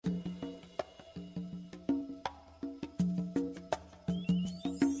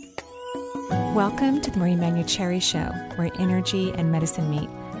Welcome to the Marie Manuchehri Show, where energy and medicine meet.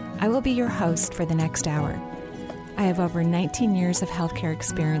 I will be your host for the next hour. I have over 19 years of healthcare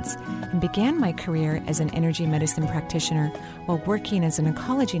experience and began my career as an energy medicine practitioner while working as an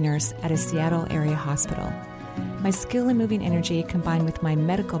oncology nurse at a Seattle area hospital. My skill in moving energy combined with my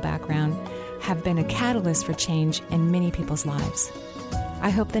medical background have been a catalyst for change in many people's lives. I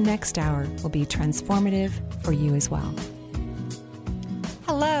hope the next hour will be transformative for you as well.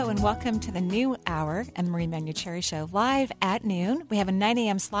 Hello and welcome to the new hour and the Marie Manuchehri Show live at noon. We have a 9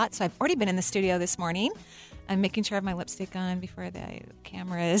 a.m. slot, so I've already been in the studio this morning. I'm making sure I have my lipstick on before the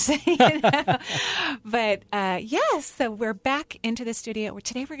cameras. But yes, so we're back into the studio.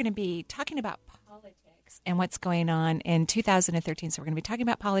 Today we're going to be talking about politics and what's going on in 2013. So we're going to be talking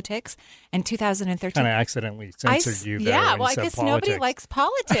about politics in 2013. Kind of accidentally censored you there. Yeah, well, I guess nobody likes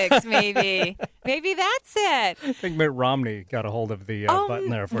politics, maybe. Maybe that's it. I think Mitt Romney got a hold of the button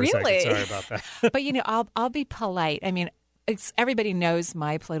there for a second. Sorry about that. But, you know, I'll be polite. I mean, everybody knows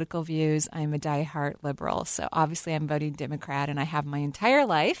my political views. I'm a diehard liberal, so obviously I'm voting Democrat, and I have my entire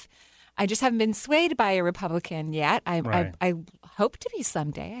life. I just haven't been swayed by a Republican yet. I hope to be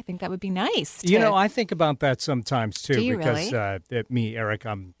someday. I think that would be nice. You know, I think about that sometimes too. Do you because really? Me, Eric,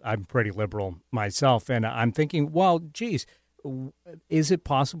 I'm pretty liberal myself, and I'm thinking, well, geez, is it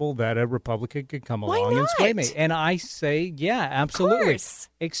possible that a Republican could come along and sway me? And I say, yeah, absolutely.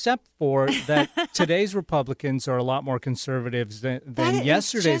 Except for that today's Republicans are a lot more conservatives than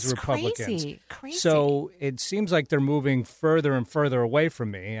yesterday's Republicans. Crazy. So it seems like they're moving further and further away from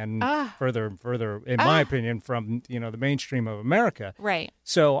me and further and further, in my opinion, from, you know, the mainstream of America. Right.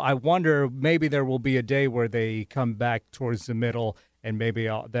 So I wonder, maybe there will be a day where they come back towards the middle. And maybe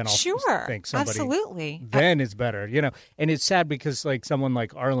I'll think somebody absolutely then is better, you know. And it's sad because like someone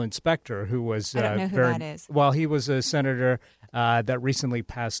like Arlen Specter, who was I don't know who that is. Well, he was a senator that recently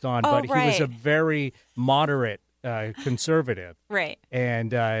passed on, but he was a very moderate conservative, right?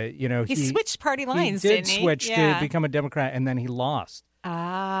 And you know, he switched party lines. He did didn't he? switch to become a Democrat, and then he lost.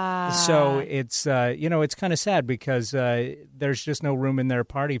 So it's you know, it's kind of sad because there's just no room in their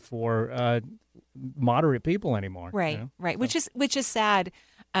party for moderate people anymore. Right, you know? right. Which is sad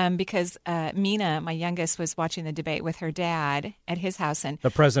because Mina, my youngest, was watching the debate with her dad at his house. And the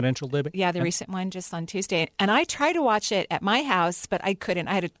presidential debate? Yeah, the recent one just on Tuesday. And I tried to watch it at my house, but I couldn't.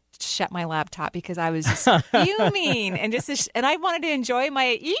 I had to shut my laptop because I was just fuming. And I wanted to enjoy my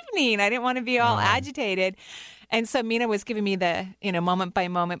evening. I didn't want to be all agitated. And so Mina was giving me the, you know, moment by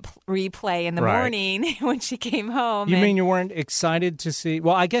moment replay in the morning when she came home. You mean you weren't excited to see?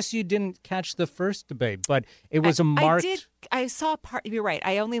 Well, I guess you didn't catch the first debate, but it was a marked. I saw part. You're right.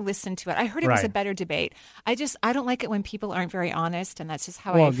 I only listened to it. I heard it was a better debate. I don't like it when people aren't very honest, and that's just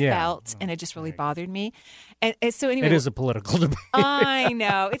how I felt, and it just really bothered me. And so anyway, it is a political debate. I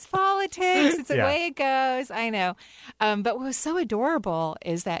know it's politics. It's the way it goes. I know. But what was so adorable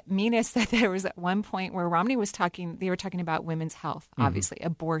is that Mina said there was at one point where Romney was talking. They were talking about women's health, obviously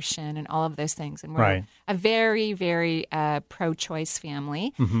abortion and all of those things, and we're a very, very pro-choice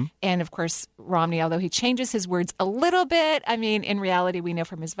family. And of course, Romney, although he changes his words a little bit. I mean, in reality, we know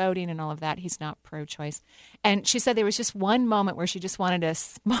from his voting and all of that, he's not pro-choice. And she said there was just one moment where she just wanted to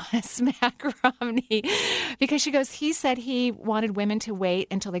smack Romney because she goes, he said he wanted women to wait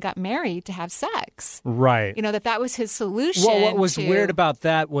until they got married to have sex. Right. You know, that was his solution. Well, what was weird about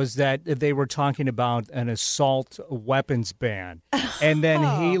that was that they were talking about an assault weapons ban. And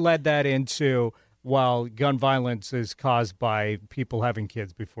then he led that into, well, gun violence is caused by people having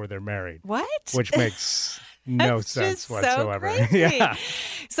kids before they're married. What? Which makes no sense whatsoever. So crazy.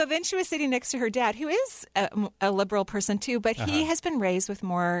 So then she was sitting next to her dad, who is a liberal person too, but he has been raised with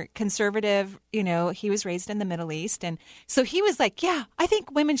more conservative, you know, he was raised in the Middle East. And so he was like, yeah, I think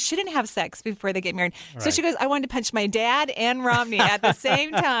women shouldn't have sex before they get married. Right. So she goes, I wanted to punch my dad and Romney at the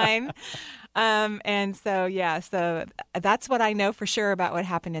same time. And so, so that's what I know for sure about what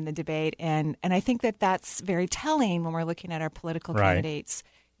happened in the debate. And I think that that's very telling when we're looking at our political candidates.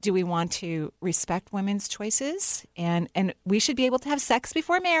 Do we want to respect women's choices? And we should be able to have sex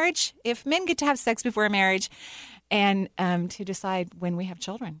before marriage, if men get to have sex before marriage, and to decide when we have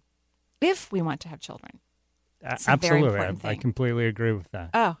children, if we want to have children. Absolutely. I completely agree with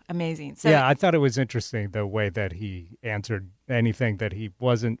that. Oh, amazing. So, I thought it was interesting the way that he answered anything that he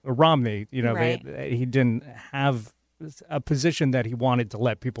wasn't, Romney, you know, he didn't have a position that he wanted to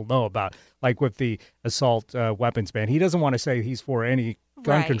let people know about, like with the assault weapons ban. He doesn't want to say he's for any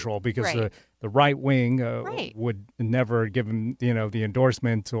gun control because the right wing would never give him, you know, the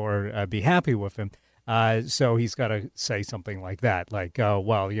endorsement or be happy with him. So he's got to say something like that, like,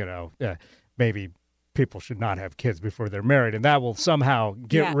 well, you know, maybe people should not have kids before they're married, and that will somehow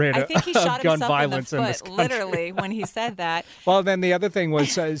get rid I think he shot gun himself violence in the this foot, country. literally, when he said that. Well, then the other thing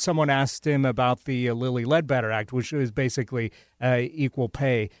was someone asked him about the Lilly Ledbetter Act, which is basically equal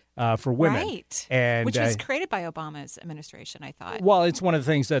pay for women. Right. And, which was created by Obama's administration, I thought. Well, it's one of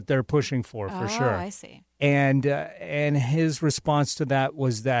the things that they're pushing for sure. Oh, I see. And his response to that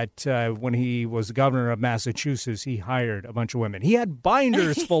was that when he was governor of Massachusetts, he hired a bunch of women. He had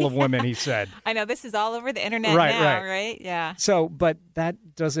binders full of women, he said. I know, this is all over the internet right. right? Yeah. So, but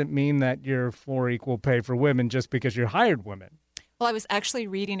that doesn't mean that you're for equal pay for women just because you hired women. Well, I was actually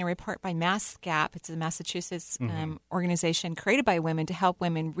reading a report by MassGap. It's a Massachusetts organization created by women to help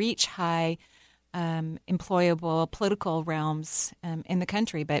women reach high employable political realms in the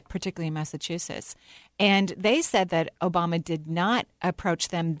country, but particularly in Massachusetts. And they said that Obama did not approach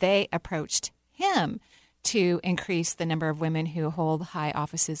them. They approached him to increase the number of women who hold high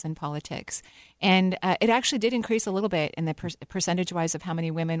offices in politics. And it actually did increase a little bit in the percentage-wise of how many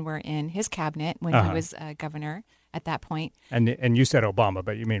women were in his cabinet when he was governor at that point. And you said Obama,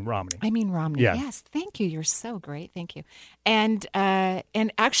 but you mean Romney. I mean Romney. Yeah. Yes, thank you. You're so great. Thank you. And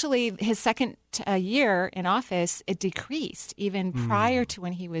actually, his second year in office, it decreased even prior to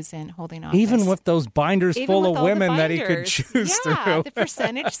when he was in holding office. Even with those binders Even full with of all the women that he could binders. choose Yeah, through. the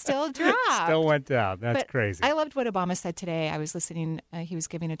percentage still dropped. Still went down. That's But crazy. I loved what Obama said today. I was listening. He was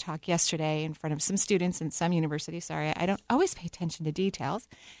giving a talk yesterday in front of some students in some university. Sorry, I don't always pay attention to details.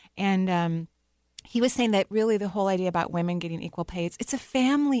 And he was saying that really the whole idea about women getting equal pay, it's a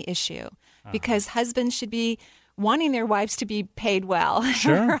family issue because husbands should be wanting their wives to be paid well.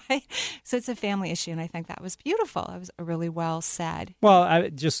 Sure. Right? So it's a family issue, and I think that was beautiful. It was really well said. Well, I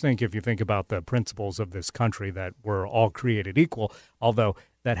just think if you think about the principles of this country that we're all created equal, although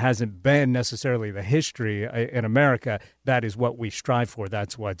that hasn't been necessarily the history in America, that is what we strive for.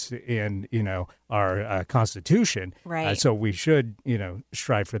 That's what's in, our Constitution. Right. So we should,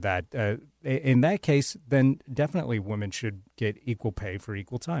 strive for that. In that case, then definitely women should get equal pay for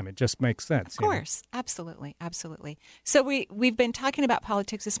equal time. It just makes sense. Of course. Absolutely. Absolutely. So we've been talking about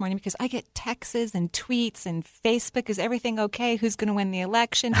politics this morning because I get texts and tweets and Facebook. Is everything okay? Who's going to win the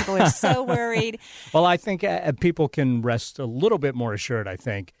election? People are so worried. Well, I think people can rest a little bit more assured, I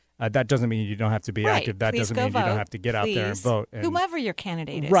think. That doesn't mean you don't have to be right. active. That Please doesn't go mean vote. you don't have to get out there and vote. And whomever your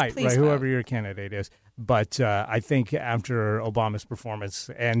candidate is. Right, please right. vote. Whoever your candidate is. But I think after Obama's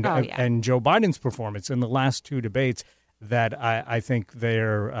performance and Joe Biden's performance in the last two debates, that I think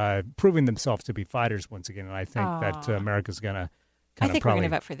they're proving themselves to be fighters once again. And I think that America's going to I think we're going to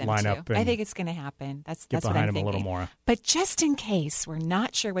vote for them line too. up I think it's going to happen. That's get what behind I'm them thinking. a little more. But just in case we're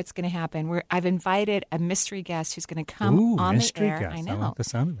not sure what's going to happen, I've invited a mystery guest who's going to come on the air. Guest. I know. I like the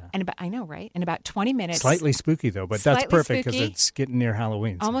sound of that. And I know, right? In about 20 minutes. Slightly spooky though, but that's perfect because it's getting near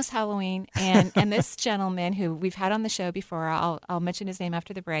Halloween. So. Almost Halloween, and this gentleman who we've had on the show before, I'll mention his name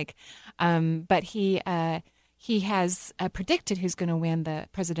after the break, but he has predicted who's going to win the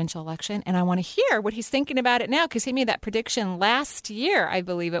presidential election, and I want to hear what he's thinking about it now because he made that prediction last year, I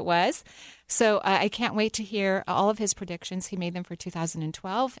believe it was. So I can't wait to hear all of his predictions. He made them for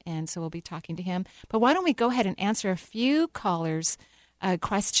 2012, and so we'll be talking to him. But why don't we go ahead and answer a few callers'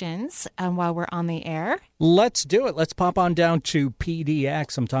 questions while we're on the air? Let's do it. Let's pop on down to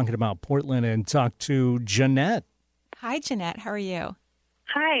PDX. I'm talking about Portland and talk to Jeanette. Hi, Jeanette. How are you?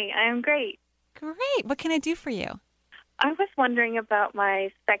 Hi, I'm great. Great. What can I do for you? I was wondering about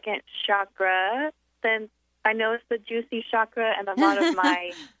my second chakra, since I noticed the juicy chakra and a lot of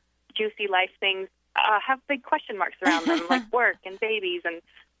my juicy life things have big question marks around them, like work and babies, and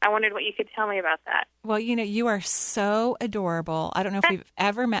I wondered what you could tell me about that. Well, you are so adorable. I don't know if we've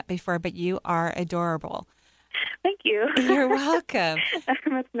ever met before, but you are adorable. Thank you. You're welcome.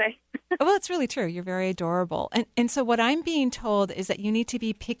 That's nice. Well, it's really true. You're very adorable. And so what I'm being told is that you need to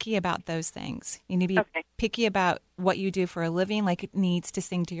be picky about those things. You need to be picky about what you do for a living, like it needs to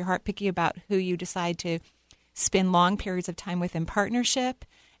sing to your heart, picky about who you decide to spend long periods of time with in partnership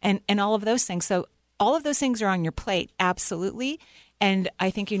and all of those things. So all of those things are on your plate, absolutely. And I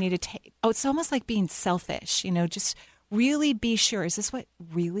think you need to take, it's almost like being selfish, just really be sure, is this what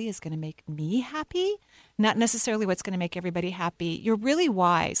really is going to make me happy? Not necessarily what's going to make everybody happy. You're really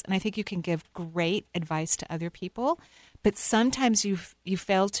wise, and I think you can give great advice to other people, but sometimes you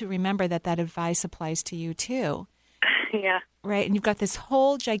fail to remember that advice applies to you too. Yeah. Right? And you've got this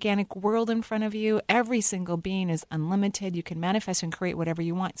whole gigantic world in front of you. Every single being is unlimited. You can manifest and create whatever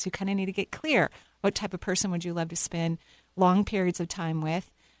you want. So you kind of need to get clear. What type of person would you love to spend long periods of time with?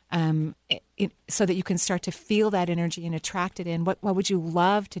 So that you can start to feel that energy and attract it in. What would you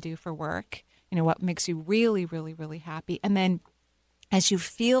love to do for work? What makes you really, really, really happy? And then as you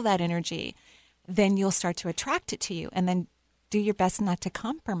feel that energy, then you'll start to attract it to you. And then do your best not to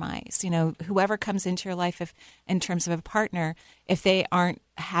compromise. You know, whoever comes into your life, if in terms of a partner, if they aren't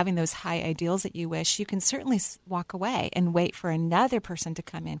having those high ideals that you wish, you can certainly walk away and wait for another person to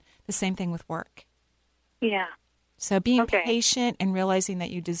come in. The same thing with work. Yeah. So being patient and realizing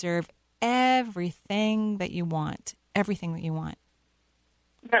that you deserve everything that you want, everything that you want.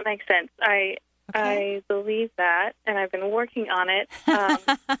 That makes sense. I believe that, and I've been working on it.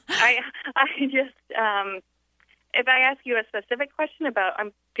 I just, if I ask you a specific question about,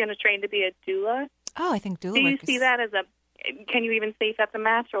 I'm going to train to be a doula. Oh, I think doula. Do you see that as can you even say if that's a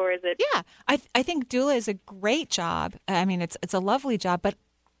match, or is it? Yeah, I think doula is a great job. I mean, it's a lovely job,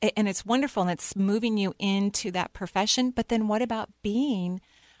 and it's wonderful, and it's moving you into that profession. But then what about being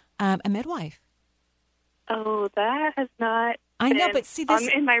a midwife? Oh, that has not. I know, but see, this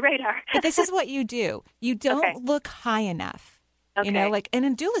in my radar. But this is what you do. You don't look high enough. Okay. You know, and a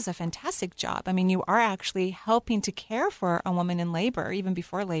doula is a fantastic job. I mean, you are actually helping to care for a woman in labor, even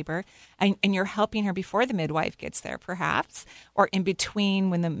before labor, and you're helping her before the midwife gets there, perhaps, or in between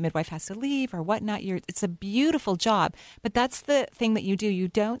when the midwife has to leave or whatnot. It's a beautiful job. But that's the thing that you do. You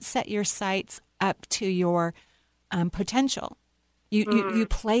don't set your sights up to your potential. You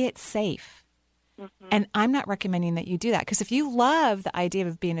play it safe. Mm-hmm. And I'm not recommending that you do that, because if you love the idea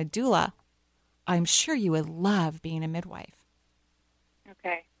of being a doula, I'm sure you would love being a midwife.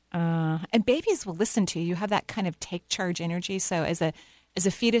 Okay. And babies will listen to you. You have that kind of take charge energy. So as a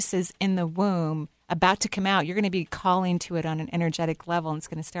fetus is in the womb, about to come out, you're going to be calling to it on an energetic level, and it's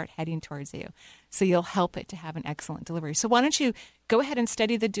going to start heading towards you. So you'll help it to have an excellent delivery. So why don't you go ahead and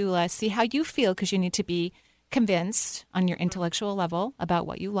study the doula, see how you feel, because you need to be convinced on your intellectual level about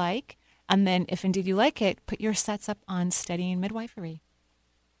what you like. And then if indeed you like it, put your sets up on studying midwifery.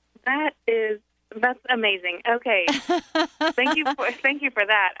 That's amazing. Okay. Thank you for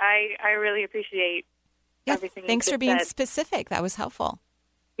that. I really appreciate everything. Thanks for being said. Specific. That was helpful.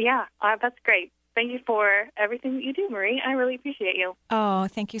 Yeah, that's great. Thank you for everything that you do, Marie. I really appreciate you. Oh,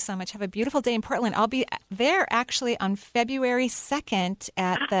 thank you so much. Have a beautiful day in Portland. I'll be there actually on February 2nd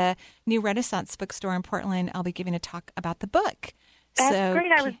at the New Renaissance Bookstore in Portland. I'll be giving a talk about the book. That's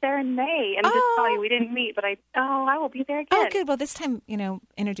great. I was there in May, and just saw you. We didn't meet, but I will be there again. Oh, good. Well, this time,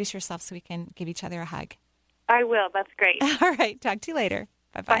 introduce yourself so we can give each other a hug. I will. That's great. All right. Talk to you later.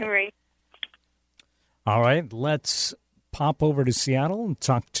 Bye-bye. Bye, Marie. All right. Let's pop over to Seattle and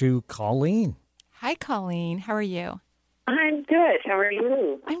talk to Colleen. Hi, Colleen. How are you? I'm good. How are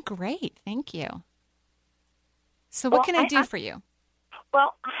you? I'm great. Thank you. So what can I do for you?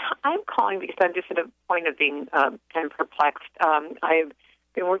 Well, I'm calling because I'm just at a point of being kind of perplexed. I've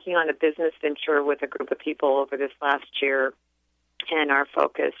been working on a business venture with a group of people over this last year, and our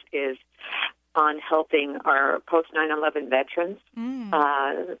focus is on helping our post-9/11 veterans.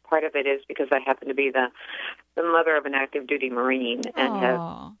 Part of it is because I happen to be the mother of an active duty Marine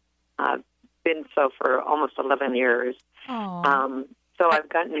and have been so for almost 11 years. So I've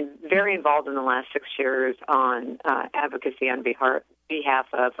gotten very involved in the last 6 years on advocacy on behalf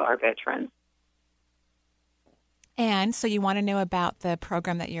of our veterans. And so you want to know about the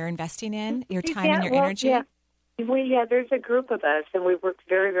program that you're investing in, your time and your energy? Yeah. There's a group of us, and we work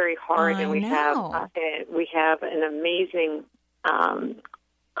very, very hard, and we have an amazing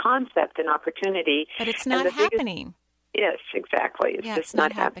concept and opportunity. But it's not happening. Yes, exactly. It's just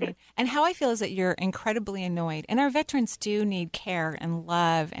not happening. And how I feel is that you're incredibly annoyed. And our veterans do need care and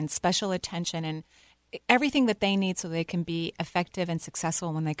love and special attention and everything that they need so they can be effective and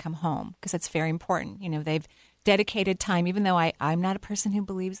successful when they come home, because it's very important. They've dedicated time, even though I'm not a person who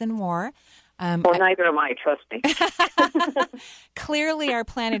believes in war. Neither am I, trust me. Clearly our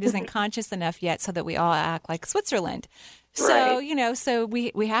planet isn't conscious enough yet so that we all act like Switzerland. So, right. So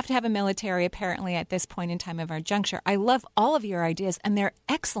we have to have a military apparently at this point in time of our juncture. I love all of your ideas, and they're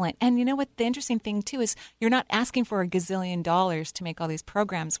excellent. And you know what? The interesting thing, too, is you're not asking for $1 gazillion to make all these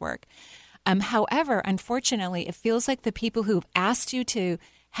programs work. However, unfortunately, it feels like the people who've asked you to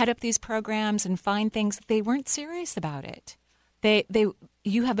head up these programs and find things, they weren't serious about it.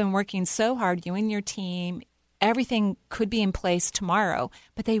 You have been working so hard, you and your team. Everything could be in place tomorrow,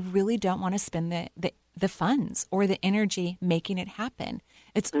 but they really don't want to spend the funds or the energy making it happen.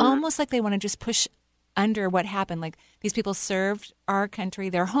 It's almost like they want to just push under what happened. Like, these people served our country,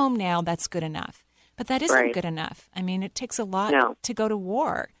 they're home now, that's good enough. But that isn't good enough. I mean, it takes a lot to go to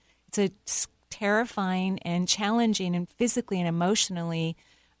war. It's a terrifying and challenging and physically and emotionally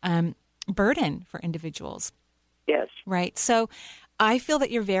burden for individuals. Yes. Right. So I feel that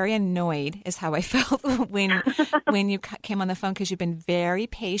you're very annoyed is how I felt when you came on the phone, because you've been very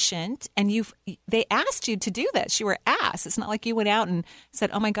patient, and they asked you to do this. You were asked. It's not like you went out and said,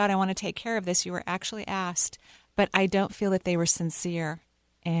 oh my God, I want to take care of this. You were actually asked, but I don't feel that they were sincere.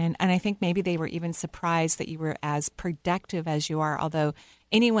 And I think maybe they were even surprised that you were as productive as you are, although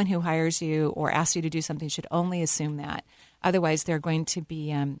anyone who hires you or asks you to do something should only assume that. Otherwise, they're going to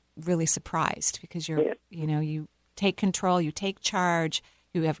be really surprised, because you take control, you take charge,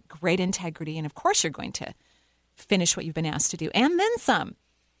 you have great integrity, and of course you're going to finish what you've been asked to do, and then some.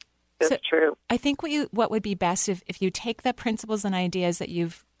 That's true. I think what would be best if you take the principles and ideas that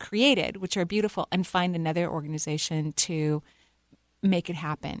you've created, which are beautiful, and find another organization to make it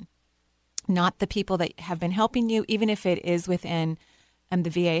happen. Not the people that have been helping you, even if it is within the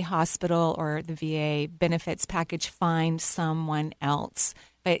VA hospital or the VA benefits package, find someone else.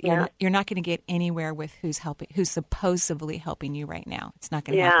 But you're not going to get anywhere with who's supposedly helping you right now. It's not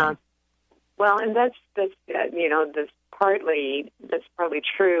going to happen. Well, and that's partly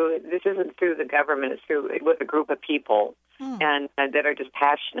true. This isn't through the government; it's with a group of people, and that are just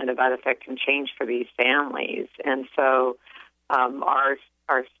passionate about affecting change for these families. And so, our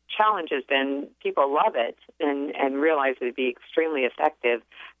challenge has been people love it and realize it'd be extremely effective,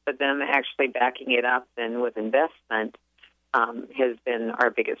 but them actually backing it up and with investment has been our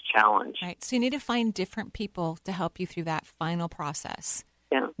biggest challenge. Right. So you need to find different people to help you through that final process.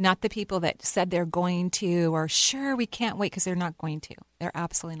 Yeah. Not the people that said they're going to, or sure, we can't wait, because they're not going to. They're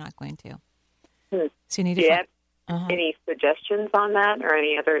absolutely not going to. So you need to find... Any suggestions on that, or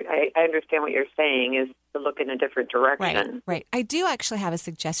any other? I understand what you're saying is to look in a different direction. Right. I do actually have a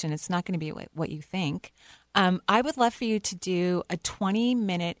suggestion. It's not going to be what you think. I would love for you to do a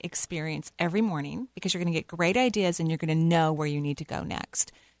 20-minute experience every morning, because you're going to get great ideas and you're going to know where you need to go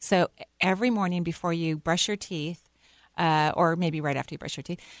next. So every morning before you brush your teeth, or maybe right after you brush your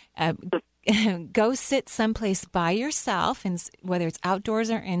teeth, go sit someplace by yourself, and whether it's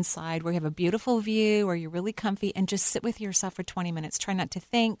outdoors or inside, where you have a beautiful view, or you're really comfy, and just sit with yourself for 20 minutes. Try not to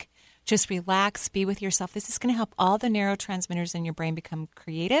think. Just relax, be with yourself. This is going to help all the neurotransmitters in your brain become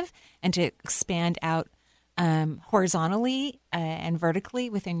creative and to expand out horizontally and vertically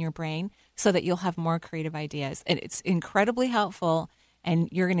within your brain, so that you'll have more creative ideas. And it's incredibly helpful, and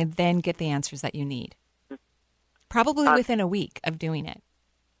you're going to then get the answers that you need. Probably within a week of doing it.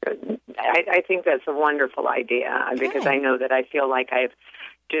 I think that's a wonderful idea, because I know that I feel like I've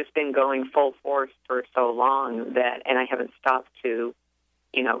just been going full force for so long and I haven't stopped to,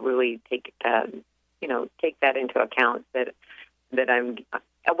 really take that into account that I'm.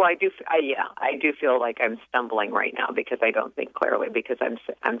 Well, I do feel like I'm stumbling right now, because I don't think clearly, because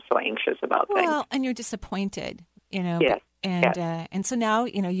I'm so anxious about things. Well, and you're disappointed, Yes. And so now,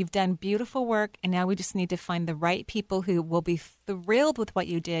 you've done beautiful work, and now we just need to find the right people who will be thrilled with what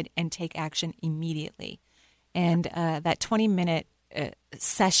you did and take action immediately. And that 20-minute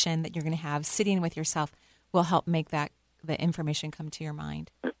session that you're going to have sitting with yourself will help make the information come to your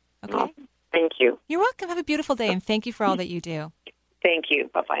mind. Okay? Well, thank you. You're welcome. Have a beautiful day, and thank you for all that you do. Thank you.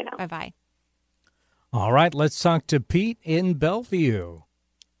 Bye-bye now. Bye-bye. All right, let's talk to Pete in Bellevue.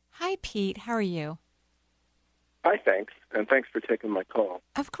 Hi, Pete. How are you? Hi, thanks, and thanks for taking my call.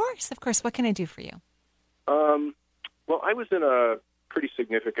 Of course. What can I do for you? Well, I was in a pretty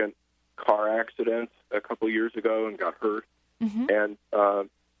significant car accident a couple years ago and got hurt, and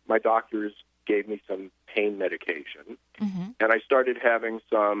my doctors gave me some pain medication, and I started having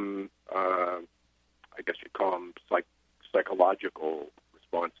some, I guess you'd call them psychological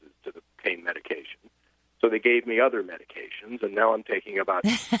responses to the pain medication. So they gave me other medications, and now I'm taking about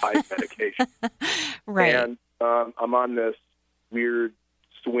 5 medications. Right. And I'm on this weird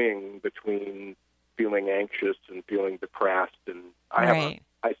swing between feeling anxious and feeling depressed, and I have a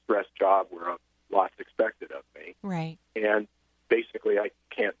high-stress job where a lot's expected of me. Right. And basically, I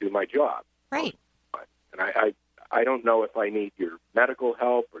can't do my job. Right. And I don't know if I need your medical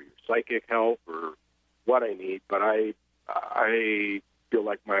help or your psychic help or what I need, but I feel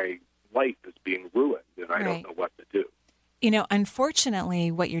like my life is being ruined, and I don't know what to do. Unfortunately,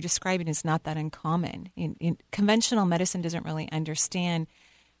 what you're describing is not that uncommon. Conventional medicine doesn't really understand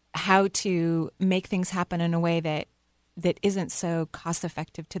how to make things happen in a way that isn't so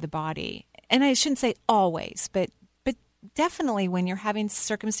cost-effective to the body. And I shouldn't say always, but definitely when you're having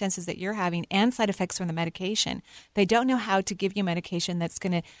circumstances that you're having and side effects from the medication, they don't know how to give you medication that's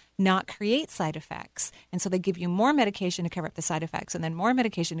going to not create side effects. And so they give you more medication to cover up the side effects, and then more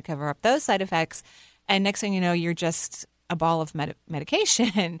medication to cover up those side effects. And next thing you know, you're just a ball of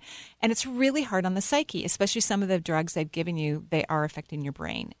medication. And it's really hard on the psyche, especially some of the drugs they've given you, they are affecting your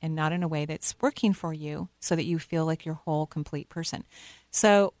brain and not in a way that's working for you so that you feel like you're a whole, complete person.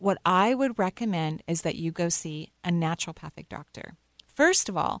 So what I would recommend is that you go see a naturopathic doctor. First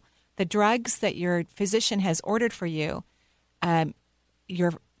of all, the drugs that your physician has ordered for you,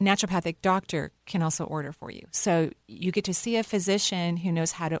 your naturopathic doctor can also order for you. So you get to see a physician who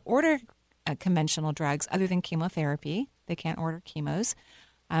knows how to order conventional drugs other than chemotherapy. They can't order chemos.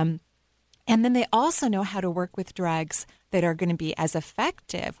 And then they also know how to work with drugs that are going to be as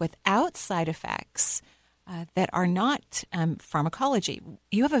effective without side effects that are not pharmacology.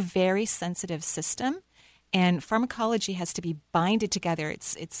 You have a very sensitive system, and pharmacology has to be binded together.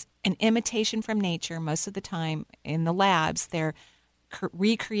 It's an imitation from nature. Most of the time in the labs, they're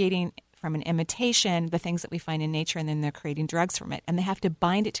recreating from an imitation the things that we find in nature, and then they're creating drugs from it. And they have to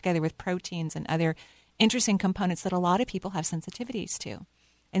bind it together with proteins and other interesting components that a lot of people have sensitivities to.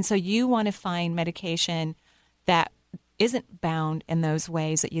 And so you want to find medication that isn't bound in those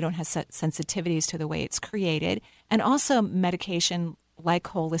ways, that you don't have sensitivities to the way it's created, and also medication like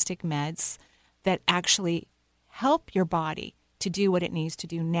holistic meds that actually help your body to do what it needs to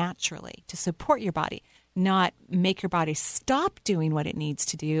do naturally, to support your body, not make your body stop doing what it needs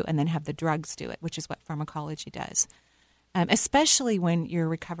to do and then have the drugs do it, which is what pharmacology does, especially when you're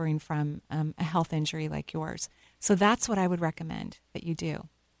recovering from a health injury like yours. So that's what I would recommend that you do.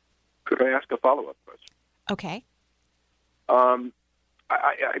 Could I ask a follow-up question? Okay.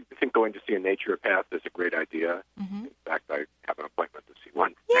 I think going to see a naturopath is a great idea. Mm-hmm. In fact, I have an appointment to see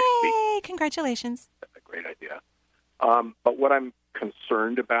one Yay! next week. Congratulations. That's a great idea. But what I'm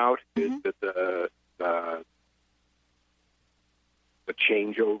concerned about is that the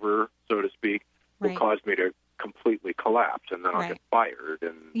changeover, so to speak, will cause me to completely collapse, and then I'll get fired.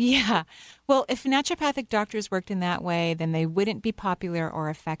 Yeah. Well, if naturopathic doctors worked in that way, then they wouldn't be popular or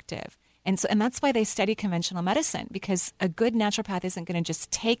effective. And that's why they study conventional medicine, because a good naturopath isn't going to just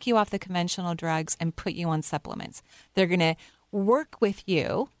take you off the conventional drugs and put you on supplements. They're going to work with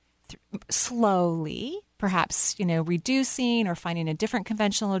you slowly, perhaps, reducing or finding a different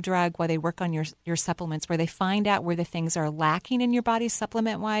conventional drug while they work on your supplements, where they find out where the things are lacking in your body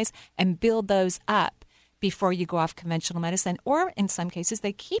supplement-wise and build those up before you go off conventional medicine. Or in some cases,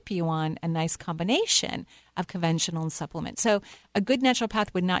 they keep you on a nice combination of conventional and supplement. So a good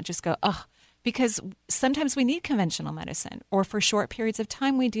naturopath would not just go, because sometimes we need conventional medicine, or for short periods of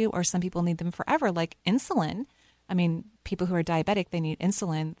time we do, or some people need them forever, like insulin. I mean, people who are diabetic, they need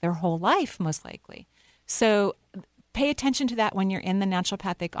insulin their whole life, most likely. So pay attention to that when you're in the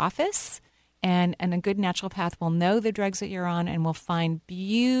naturopathic office. And a good naturopath will know the drugs that you're on and will find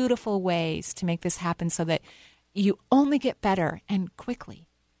beautiful ways to make this happen so that you only get better and quickly.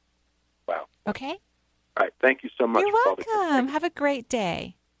 Wow. Okay? All right. Thank you so much. You're welcome. Have a great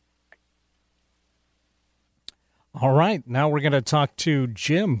day. All right. Now we're going to talk to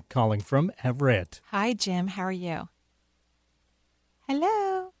Jim calling from Everett. Hi, Jim. How are you?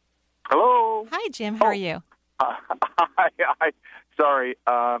 Hello. Hello. Hi, Jim. How are you? Sorry.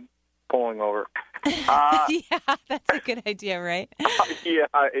 Pulling over. Yeah, that's a good idea, right? Yeah,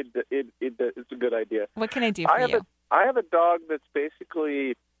 it's a good idea. What can I do for you? I have a dog that's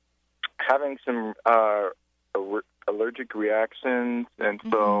basically having some allergic reactions, and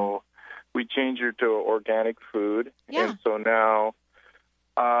so we changed her to organic food. Yeah. And so now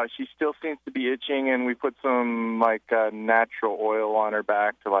she still seems to be itching, and we put some natural oil on her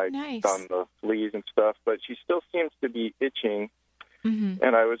back to on the fleas and stuff, but she still seems to be itching. Mm-hmm.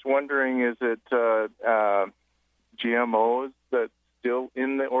 And I was wondering, is it GMOs that's still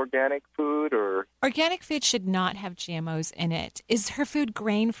in the organic food, or? Organic food should not have GMOs in it. Is her food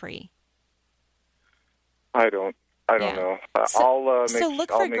grain-free? I don't know. So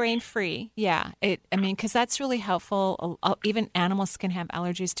look for grain-free. Yeah. Because that's really helpful. Even animals can have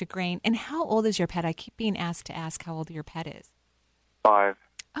allergies to grain. And how old is your pet? I keep being asked to ask how old your pet is. 5.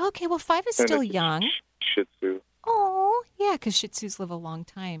 Okay, well, 5 is still young. Shih Tzu. Oh, yeah, because Shih Tzus live a long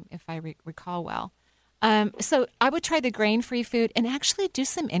time, if I recall well. So I would try the grain-free food and actually do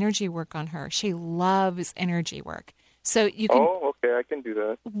some energy work on her. She loves energy work. So you can. Oh, okay, I can do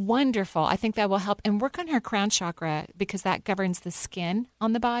that. Wonderful. I think that will help. And work on her crown chakra, because that governs the skin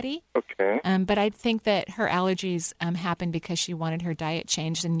on the body. Okay. But I think that her allergies happened because she wanted her diet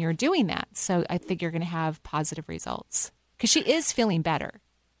changed, and you're doing that. So I think you're going to have positive results, because she is feeling better.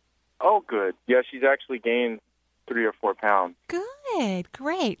 Oh, good. Yeah, she's actually gained 3 or 4 pounds. Good,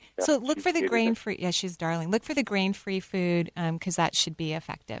 great. Yeah, so look for the grain-free. Yeah, she's darling. Look for the grain-free food, because that should be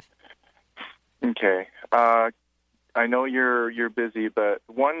effective. Okay. I know you're busy, but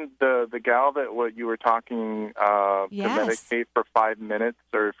the gal that what you were talking to medicate for 5 minutes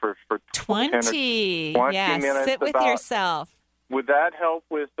or for 20 minutes. Sit with yourself. Would that help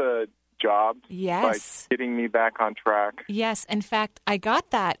with jobs? Yes. Like getting me back on track? Yes. In fact, I got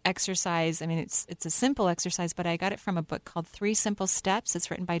that exercise. I mean, it's a simple exercise, but I got it from a book called 3 Simple Steps.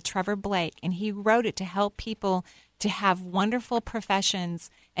 It's written by Trevor Blake, and he wrote it to help people to have wonderful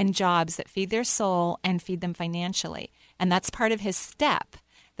professions and jobs that feed their soul and feed them financially. And that's part of his step,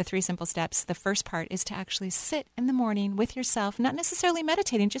 the 3 Simple Steps. The first part is to actually sit in the morning with yourself, not necessarily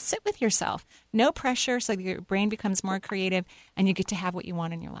meditating, just sit with yourself. No pressure, so your brain becomes more creative and you get to have what you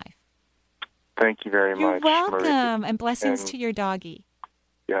want in your life. Thank you very You're much. welcome. Marie. And blessings to your doggy.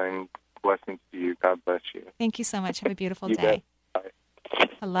 Yeah, and blessings to you. God bless you. Thank you so much. Have a beautiful You day. bet. Bye.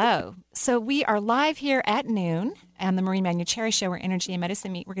 Hello. So we are live here at noon on the Marie Manuchehri Show, where energy and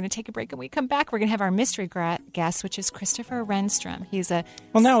medicine meet. We're going to take a break, and when we come back, we're going to have our mystery guest, which is Christopher Renstrom. He's Well,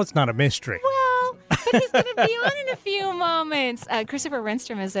 now it's not a mystery. Well, but he's going to be on in a few moments. Christopher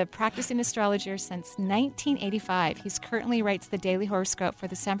Renstrom is a practicing astrologer since 1985. He's currently writes the daily horoscope for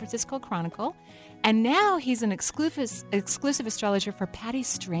the San Francisco Chronicle, and now he's an exclusive astrologer for Patty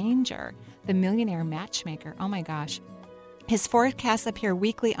Stranger, the millionaire matchmaker. Oh, my gosh. His forecasts appear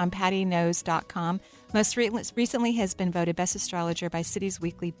weekly on pattyknows.com. Most recently has been voted Best Astrologer by Cities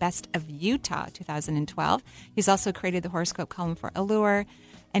Weekly Best of Utah 2012. He's also created the horoscope column for Allure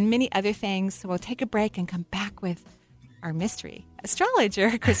and many other things. So we'll take a break and come back with our mystery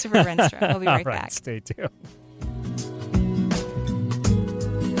astrologer, Christopher Renstrom. We'll be right back. Stay tuned.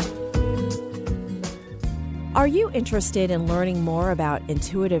 Are you interested in learning more about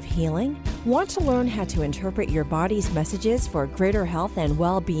intuitive healing? Want to learn how to interpret your body's messages for greater health and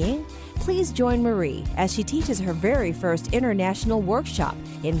well-being? Please join Marie as she teaches her very first international workshop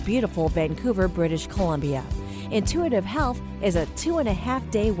in beautiful Vancouver, British Columbia. Intuitive Health is a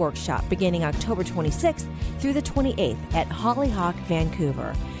 2.5-day workshop beginning October 26th through the 28th at Hollyhock,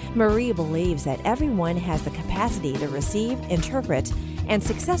 Vancouver. Marie believes that everyone has the capacity to receive, interpret, and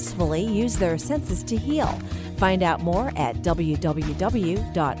successfully use their senses to heal. Find out more at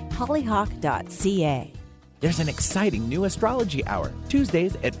www.hollyhock.ca. There's an exciting new astrology hour,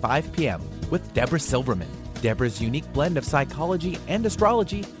 Tuesdays at 5 p.m. with Deborah Silverman. Deborah's unique blend of psychology and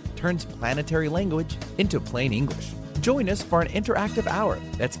astrology turns planetary language into plain English. Join us for an interactive hour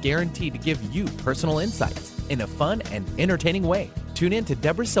that's guaranteed to give you personal insights in a fun and entertaining way. Tune in to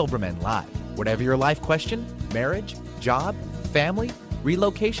Deborah Silverman live. Whatever your life question, marriage, job, family,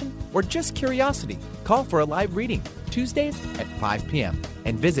 relocation, or just curiosity, call for a live reading Tuesdays at 5 p.m.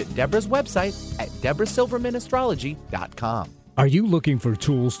 and visit Deborah's website at deborahsilvermanastrology.com. Are you looking for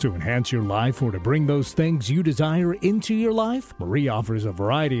tools to enhance your life or to bring those things you desire into your life? Marie offers a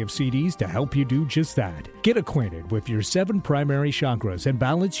variety of CDs to help you do just that. Get acquainted with your 7 primary chakras and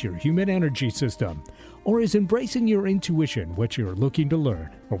balance your human energy system. Or is embracing your intuition what you're looking to learn?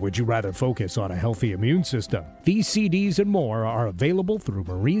 Or would you rather focus on a healthy immune system? These CDs and more are available through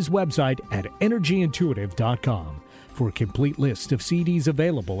Marie's website at energyintuitive.com. For a complete list of CDs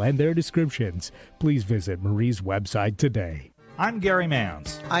available and their descriptions, please visit Marie's website today. I'm Gary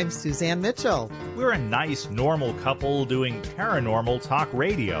Manns. I'm Suzanne Mitchell. We're a nice, normal couple doing paranormal talk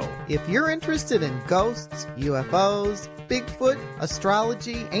radio. If you're interested in ghosts, UFOs, Bigfoot,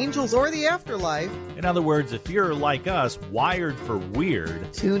 astrology, angels, or the afterlife. In other words, if you're like us, wired for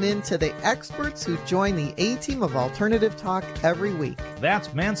weird. Tune in to the experts who join the A-Team of Alternative Talk every week.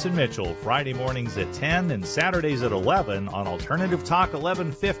 That's Manson Mitchell, Friday mornings at 10 and Saturdays at 11 on Alternative Talk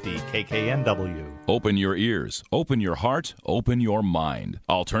 1150 KKNW. Open your ears, open your heart, open your mind.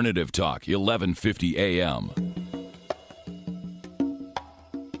 Alternative Talk 1150 AM.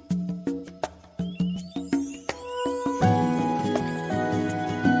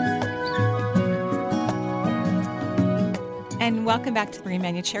 And welcome back to the Marie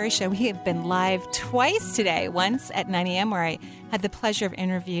Manuchehri Show. We have been live twice today, once at 9 a.m. where I had the pleasure of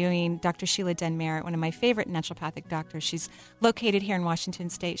interviewing Dr. Sheila Den-Merritt, one of my favorite naturopathic doctors. She's located here in Washington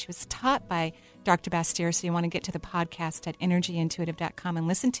State. She was taught by Dr. Bastyr, so you want to get to the podcast at energyintuitive.com and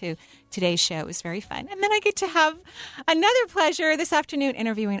listen to today's show. It was very fun. And then I get to have another pleasure this afternoon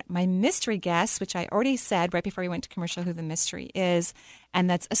interviewing my mystery guest, which I already said right before we went to commercial who the mystery is, and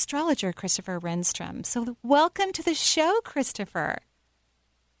that's astrologer Christopher Renstrom. So welcome to the show, Christopher.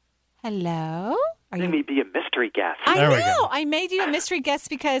 Hello? Let me be a mystery guest. I know. I made you a mystery guest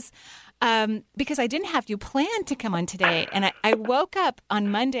because I didn't have you planned to come on today. And I woke up on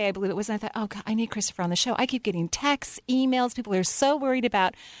Monday, I believe it was, and I thought, oh, God, I need Christopher on the show. I keep getting texts, emails. People are so worried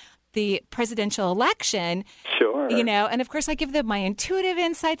about the presidential election. Sure. And of course I give them my intuitive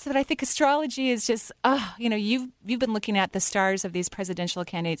insights, but I think astrology is just, you've been looking at the stars of these presidential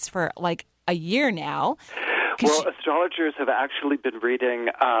candidates for like a year now. Well, astrologers have actually been reading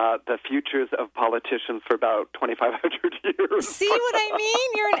the futures of politicians for about 2,500 years. See what I mean?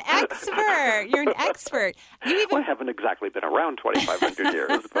 You're an expert. Well, I haven't exactly been around 2,500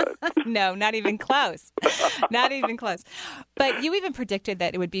 years, but... No, not even close. Not even close. But you even predicted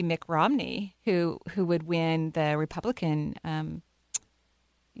that it would be Mitt Romney who would win the Republican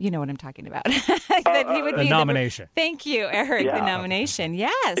you know what I'm talking about. That he would the be nomination. Thank you, Eric. Yeah. The nomination.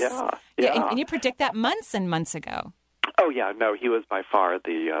 Yes. Yeah. And you predict that months and months ago. Oh yeah, no, he was by far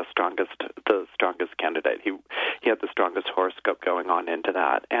the strongest candidate. He had the strongest horoscope going on into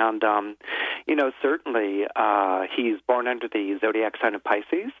that, and certainly he's born under the zodiac sign of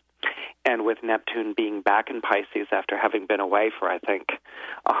Pisces. And with Neptune being back in Pisces after having been away for, I think,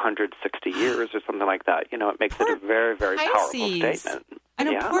 160 years or something like that, it makes it a very, very powerful statement. I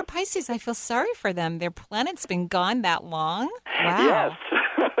know, poor Pisces. I feel sorry for them. Their planet's been gone that long. Wow. Yes.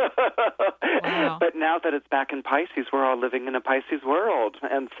 Wow. But now that it's back in Pisces, we're all living in a Pisces world.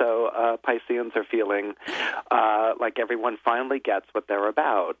 And so Pisceans are feeling like everyone finally gets what they're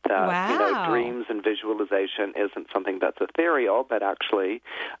about. That, dreams and visualization isn't something that's ethereal, but actually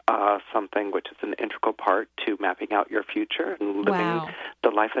something which is an integral part to mapping out your future and living the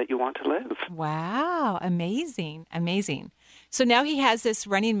life that you want to live. Wow. Amazing. Amazing. So now he has this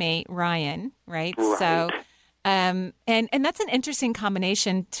running mate, Ryan, right? So, and that's an interesting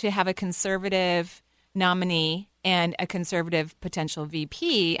combination to have a conservative nominee and a conservative potential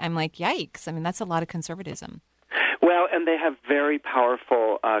VP. I'm like, yikes. I mean, that's a lot of conservatism. Well, and they have very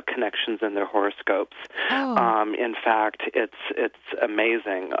powerful connections in their horoscopes. In fact, it's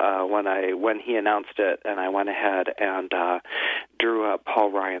amazing when he announced it, and I went ahead and drew up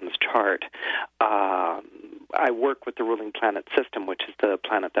Paul Ryan's chart. I work with the ruling planet system, which is the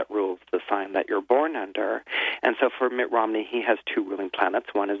planet that rules the sign that you're born under. And so for Mitt Romney, he has two ruling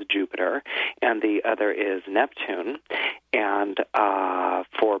planets. One is Jupiter, and the other is Neptune. And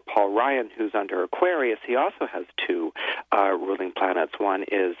for Paul Ryan, who's under Aquarius, he also has two ruling planets. One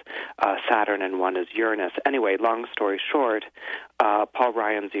is Saturn and one is Uranus. Anyway, long story short, Paul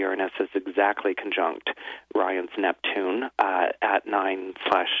Ryan's Uranus is exactly conjunct Ryan's Neptune at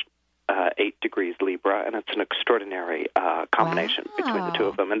 9/8 degrees Libra, and it's an extraordinary combination between the two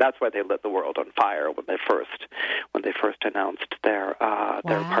of them, and that's why they lit the world on fire when they first announced their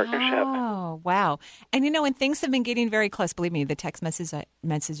partnership. Wow! And and things have been getting very close. Believe me, the text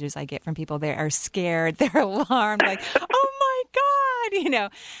messages I get from people, they are scared, they're alarmed, like, oh my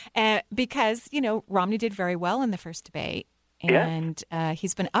God, because Romney did very well in the first debate. And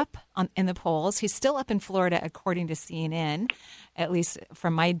he's been up in the polls. He's still up in Florida, according to CNN, at least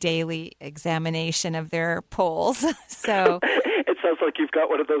from my daily examination of their polls. So it sounds like you've got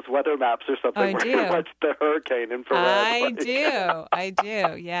one of those weather maps or something. I do. What's the hurricane infrared? I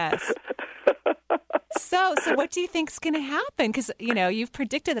do. Yes. So what do you think's going to happen? Because you've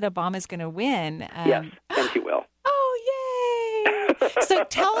predicted that Obama's going to win. Yes, and he will. Oh, yay! So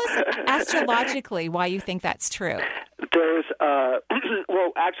tell us astrologically why you think that's true. There's,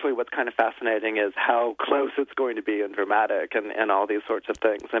 well, actually what's kind of fascinating is how close it's going to be and dramatic and all these sorts of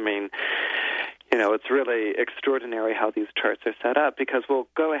things. I mean, it's really extraordinary how these charts are set up because we'll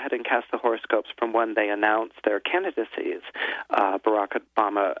go ahead and cast the horoscopes from when they announce their candidacies. Barack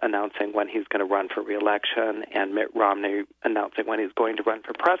Obama announcing when he's going to run for re-election and Mitt Romney announcing when he's going to run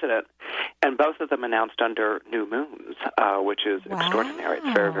for president. And both of them announced under new moons, which is extraordinary.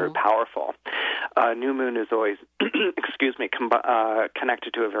 It's very, very powerful. New moon is always,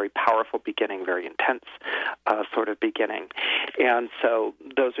 connected to a very powerful beginning, very intense sort of beginning. And so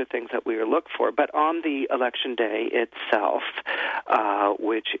those are things that we look for. But on the election day itself,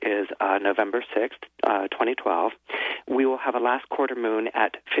 which is November 6th, 2012, we will have a last quarter moon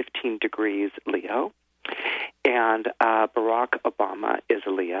at 15 degrees Leo. And Barack Obama is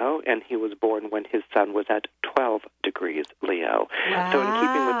a Leo, and he was born when his sun was at 12 degrees Leo. Wow. So in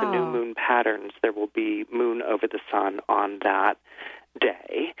keeping with the new moon patterns, there will be moon over the sun on that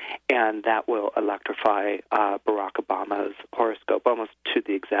day, and that will electrify Barack Obama's horoscope almost to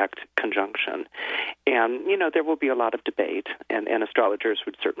the exact conjunction. And, there will be a lot of debate, and astrologers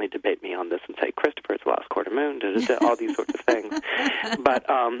would certainly debate me on this and say, Christopher, it's the last quarter moon, all these sorts of things. But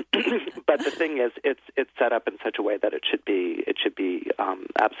the thing is, it's set up in such a way that it should be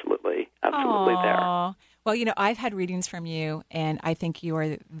absolutely there. Well, I've had readings from you, and I think you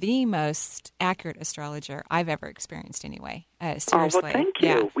are the most accurate astrologer I've ever experienced anyway. Seriously. Oh, well, thank you.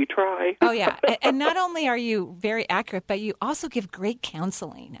 Yeah. We try. Oh, yeah. And not only are you very accurate, but you also give great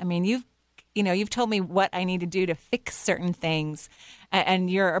counseling. I mean, you've told me what I need to do to fix certain things, and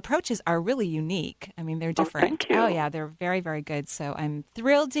your approaches are really unique. I mean, they're different. Thank you. Oh, yeah, they're very, very good. So I'm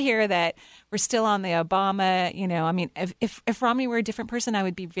thrilled to hear that we're still on the Obama. I mean, if Romney were a different person, I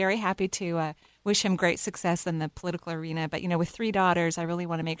would be very happy to wish him great success in the political arena. But, with 3 daughters, I really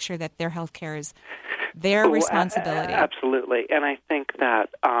want to make sure that their health care is their responsibility. Absolutely. And I think that,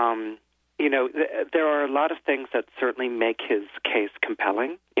 there are a lot of things that certainly make his case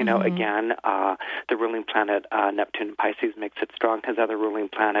compelling. Again, the ruling planet Neptune in Pisces makes it strong. His other ruling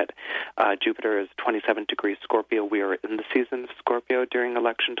planet, Jupiter, is 27 degrees Scorpio. We are in the season of Scorpio during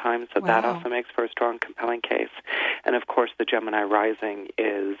election time, so that also makes for a strong, compelling case. And, of course, the Gemini rising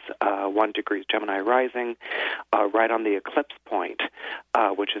is 1 degree Gemini rising, right on the eclipse point,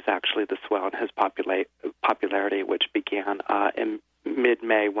 which is actually the swell in his popularity, which began in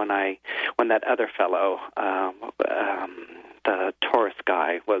mid-May when that other fellow, the Taurus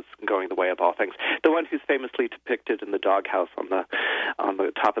guy, was going the way of all things. The one who's famously depicted in the doghouse on the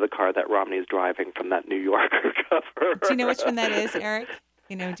top of the car that Romney is driving from that New Yorker cover. Do you know which one that is, Eric?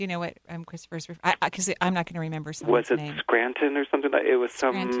 Do you know what Christopher's? Because I'm not going to remember someone's name. Was it Scranton or something? It was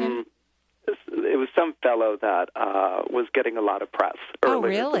Scranton? It was some fellow that was getting a lot of press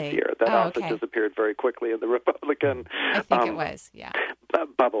earlier this year. That also disappeared very quickly in the Republican. I think it was, yeah.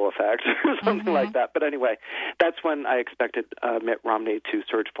 Bubble effect or something like that. But anyway, that's when I expected Mitt Romney to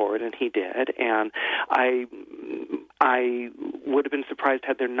surge forward, and he did. And I would have been surprised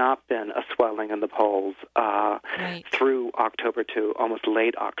had there not been a swelling in the polls through October to almost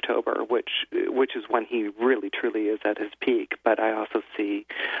late October, which is when he really, truly is at his peak. But I also see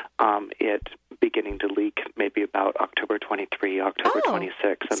it beginning to leak maybe about October 23, October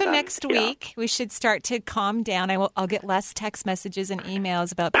 26. And so then, next week we should start to calm down. I'll get less text messages and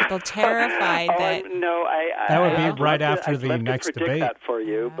emails about people terrified that. No, that would be right after the next debate. That for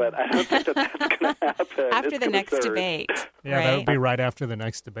you, but I don't think that's going to happen. After the next debate. Yeah, right? that would be right after the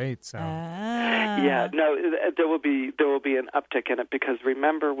next debate. So. Yeah, no, there will be an uptick in it because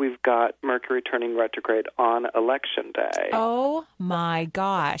remember we've got Mercury turning retrograde on Election Day. Oh my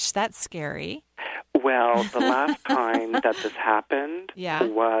gosh, that's scary. Well, the last time that this happened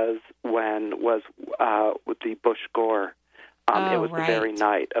was with the Bush-Gore. It was the very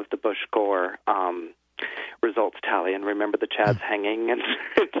night of the Bush-Gore results tally. And remember the Chads hanging and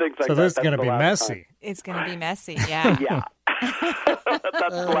things like that. So this is going to be messy. Time. It's going to be messy, yeah. Yeah.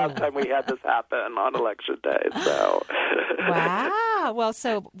 That's the last time we had this happen on Election Day. So. Wow. Well,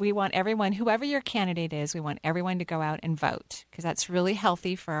 so we want everyone, whoever your candidate is, we want everyone to go out and vote because that's really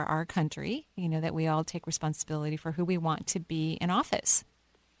healthy for our country, that we all take responsibility for who we want to be in office.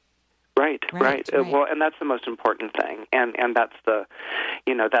 Right. Well, and that's the most important thing, and that's the,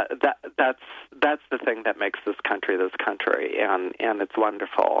 that's the thing that makes this country, and it's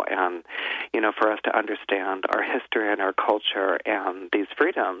wonderful, and for us to understand our history and our culture and these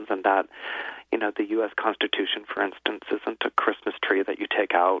freedoms, and that, the U.S. Constitution, for instance, isn't a Christmas tree that you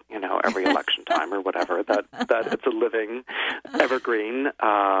take out, every election time or whatever. That it's a living, evergreen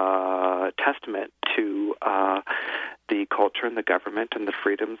testament to the culture and the government and the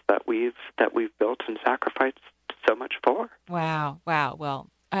freedoms that we've built and sacrificed so much for. Wow. Well,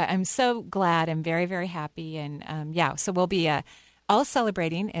 I'm so glad. I'm very, very happy. And so we'll be all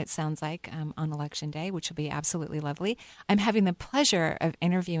celebrating, it sounds like, on Election Day, which will be absolutely lovely. I'm having the pleasure of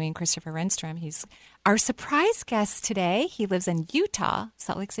interviewing Christopher Renstrom. He's our surprise guest today. He lives in Utah,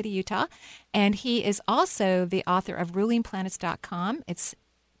 Salt Lake City, Utah, and he is also the author of RulingPlanets.com. It's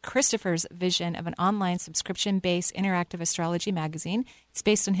Christopher's vision of an online subscription-based interactive astrology magazine. It's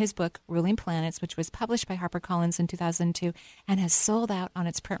based on his book, Ruling Planets, which was published by HarperCollins in 2002 and has sold out on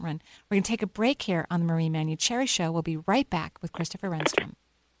its print run. We're going to take a break here on the Marie Manuchehri Show. We'll be right back with Christopher Renstrom.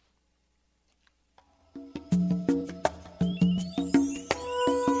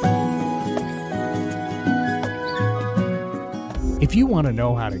 If you want to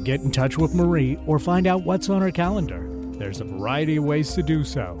know how to get in touch with Marie or find out what's on her calendar, there's a variety of ways to do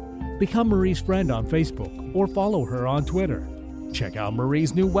so. Become Marie's friend on Facebook or follow her on Twitter. Check out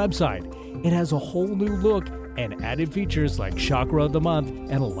Marie's new website. It has a whole new look and added features like Chakra of the Month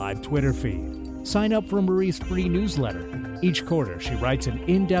and a live Twitter feed. Sign up for Marie's free newsletter. Each quarter, she writes an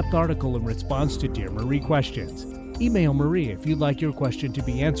in-depth article in response to Dear Marie questions. Email Marie if you'd like your question to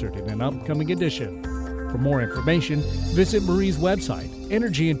be answered in an upcoming edition. For more information, visit Marie's website,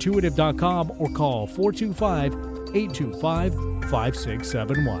 energyintuitive.com, or call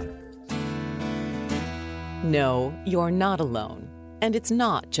 425-825-5671. No, you're not alone. And it's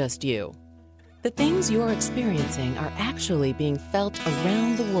not just you. The things you're experiencing are actually being felt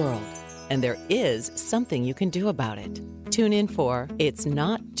around the world. And there is something you can do about it. Tune in for It's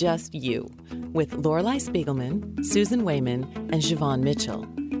Not Just You with Lorelei Spiegelman, Susan Wayman, and Siobhan Mitchell.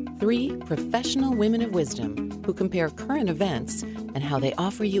 3 professional women of wisdom who compare current events and how they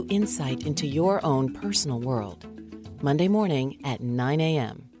offer you insight into your own personal world. Monday morning at 9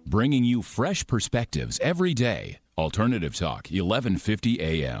 a.m. Bringing you fresh perspectives every day. Alternative Talk, 1150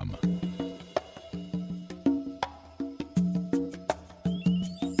 a.m.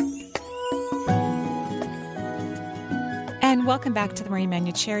 And welcome back to the Marie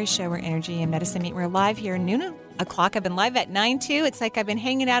Manuchehri Show, where energy and medicine meet. We're live here at noon o'clock. I've been live at 9 too. It's like I've been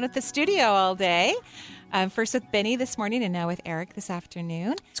hanging out at the studio all day. First with Benny this morning and now with Eric this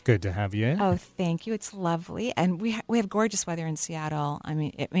afternoon. It's good to have you in. Oh, thank you. It's lovely. And we have gorgeous weather in Seattle. I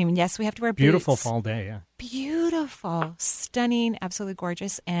mean, yes, we have to wear boots. Beautiful fall day, yeah. Beautiful, stunning, absolutely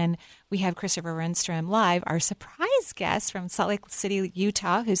gorgeous. And we have Christopher Renstrom live, our surprise guest from Salt Lake City,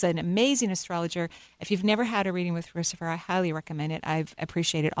 Utah, who's an amazing astrologer. If you've never had a reading with Christopher, I highly recommend it. I've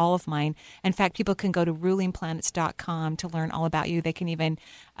appreciated all of mine. In fact, people can go to rulingplanets.com to learn all about you. They can even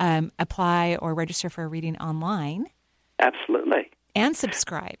apply or register for a reading online. Absolutely. And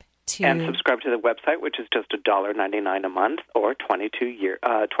subscribe to the website, which is just $1.99 a month, or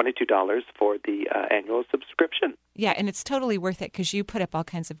 $22 for the annual subscription. Yeah, and it's totally worth it because you put up all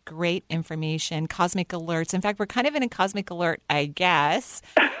kinds of great information, cosmic alerts. In fact, we're kind of in a cosmic alert, I guess,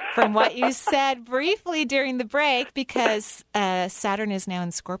 from what you said briefly during the break, because Saturn is now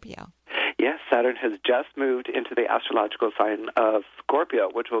in Scorpio. Yes, Saturn has just moved into the astrological sign of Scorpio,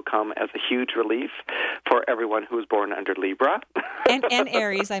 which will come as a huge relief for everyone who was born under Libra. And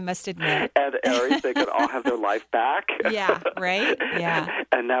Aries, I must admit. And Aries, they could all have their life back. Yeah, right? Yeah.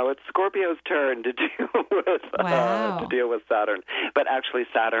 And now it's Scorpio's turn to deal with Saturn. But actually,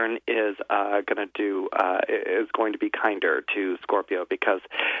 Saturn is going to be kinder to Scorpio because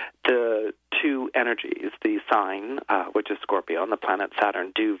the two energies, the sign, which is Scorpio, and the planet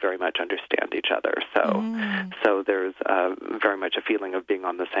Saturn, do very much understand each other. So there's very much a feeling of being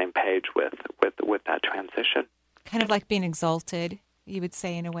on the same page with that transition. Kind of like being exalted, you would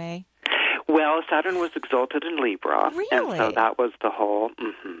say, in a way. Well, Saturn was exalted in Libra. Really? And so that was the whole...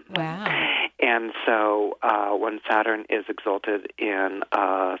 Mm-hmm. Wow. And so when Saturn is exalted in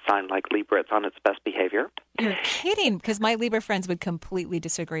a sign like Libra, it's on its best behavior. You're kidding, because my Libra friends would completely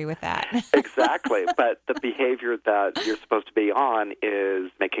disagree with that. Exactly. But the behavior that you're supposed to be on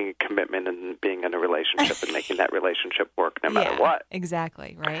is making a commitment and being in a relationship and making that relationship work no matter what.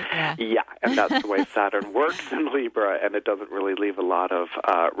 Exactly, right? Yeah. Yeah, and that's the way Saturn works in Libra, and it doesn't really leave a lot of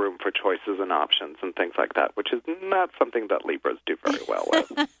room for choices and options and things like that, which is not something that Libras do very well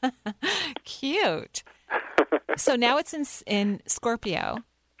with. Cute. So now it's in Scorpio.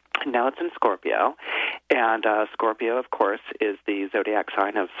 Now it's in Scorpio, and Scorpio, of course, is the zodiac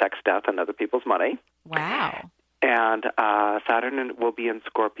sign of sex, death, and other people's money. Wow. And Saturn will be in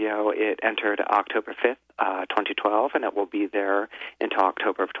Scorpio. It entered October 5th, 2012, and it will be there until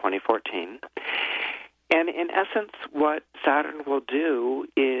October of 2014. And in essence, what Saturn will do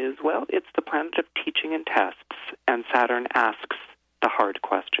is, well, it's the planet of teaching and tests, and Saturn asks the hard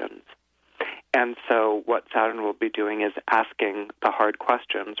questions. And so what Saturn will be doing is asking the hard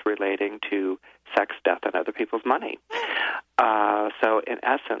questions relating to sex, death, and other people's money. So in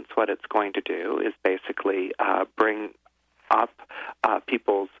essence, what it's going to do is basically bring up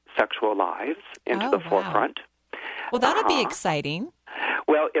people's sexual lives into the forefront. Well, that'll be exciting.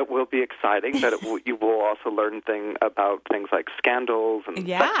 Well, it will be exciting, but you will also learn about things like scandals and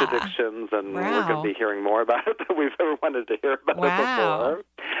sex addictions, and we're going to be hearing more about it than we've ever wanted to hear about it before.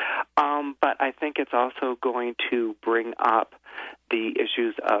 But I think it's also going to bring up the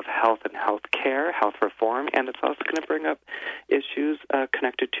issues of health and health care, health reform, and it's also going to bring up issues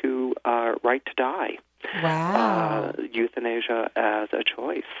connected to right to die. Wow. Euthanasia as a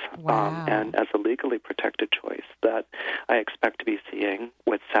choice, and as a legally protected choice that I expect to be seeing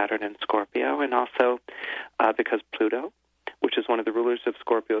with Saturn and Scorpio, and also because Pluto, which is one of the rulers of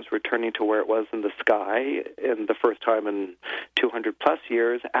Scorpio, is returning to where it was in the sky in the first time in 200-plus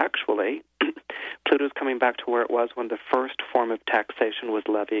years. Actually, Pluto's coming back to where it was when the first form of taxation was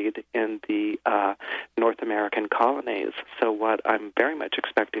levied in the North American colonies. So what I'm very much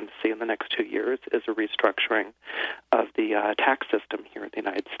expecting to see in the next 2 years is a restructuring of the tax system here in the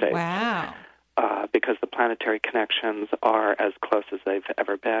United States. Wow. Because the planetary connections are as close as they've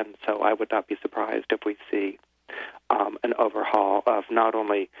ever been. So I would not be surprised if we see an overhaul of not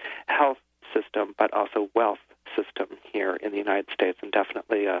only health system but also wealth system here in the United States, and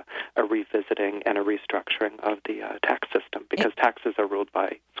definitely a revisiting and a restructuring of the tax system, because taxes are ruled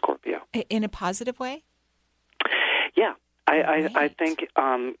by Scorpio. In a positive way? Yeah. I think,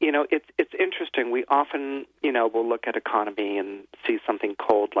 it's interesting. We often, will look at economy and see something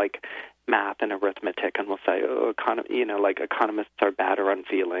cold like math and arithmetic, and we'll say, economists are bad or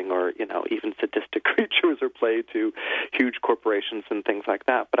unfeeling, or, even sadistic creatures or play to huge corporations and things like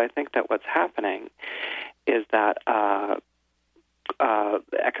that. But I think that what's happening is that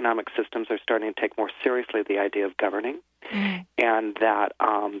economic systems are starting to take more seriously the idea of governing, and that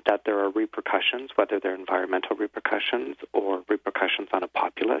there are repercussions, whether they're environmental repercussions or repercussions on a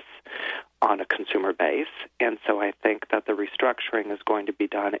populace, on a consumer base. And so I think that the restructuring is going to be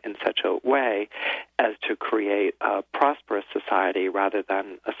done in such a way as to create a prosperous society rather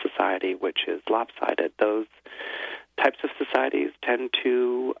than a society which is lopsided. Those types of societies tend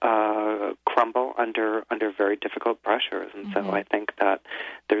to crumble under very difficult pressures. And so I think that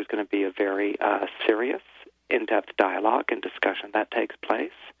there's going to be a very serious, in-depth dialogue and discussion that takes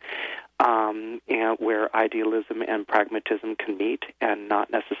place, and where idealism and pragmatism can meet and not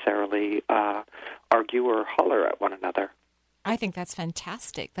necessarily argue or holler at one another. I think that's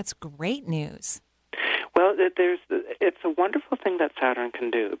fantastic. That's great news. Well, it's a wonderful thing that Saturn can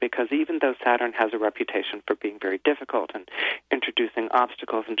do, because even though Saturn has a reputation for being very difficult and introducing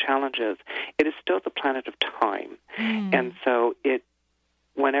obstacles and challenges, it is still the planet of time. And so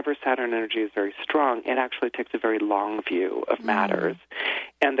whenever Saturn energy is very strong, it actually takes a very long view of matters.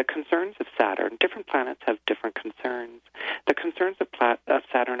 And the concerns of Saturn, different planets have different concerns. The concerns of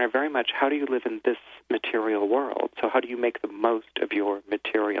Saturn are very much, how do you live in this material world? So how do you make the most of your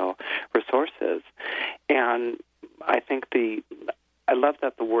material resources? And I think I love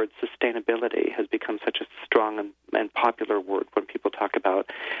that the word sustainability has become such a strong and popular word when people talk about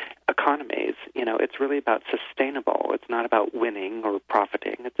economies. It's really about sustainable. It's not about winning or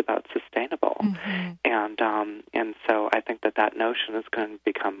profiting. It's about sustainable. And so I think that notion is going to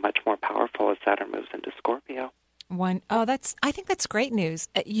become much more powerful as Saturn moves into Scorpio. I think that's great news.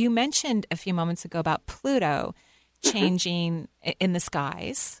 You mentioned a few moments ago about Pluto changing in the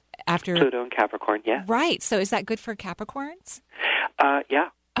skies after Pluto and Capricorn. Yeah. Right. So is that good for Capricorns? Yeah.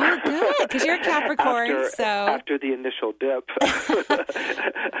 Oh, good, because you're a Capricorn. After the initial dip,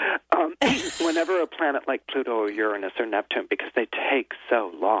 whenever a planet like Pluto or Uranus or Neptune, because they take so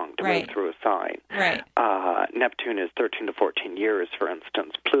long to move through a sign. Right. Neptune is 13 to 14 years, for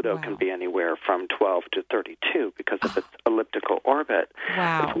instance. Pluto can be anywhere from 12 to 32 because of its elliptical orbit.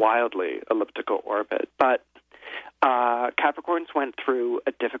 Wow. It's wildly elliptical orbit. But Capricorns went through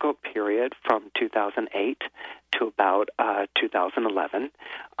a difficult period from 2008 to about 2011.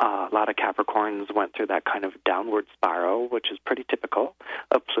 A lot of Capricorns went through that kind of downward spiral, which is pretty typical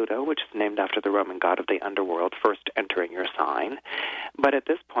of Pluto, which is named after the Roman god of the underworld, first entering your sign. But at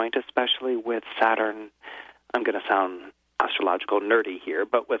this point, especially with Saturn, I'm going to sound astrological nerdy here,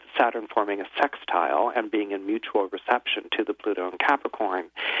 but with Saturn forming a sextile and being in mutual reception to the Pluto and Capricorn,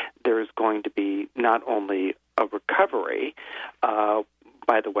 there is going to be not only a recovery,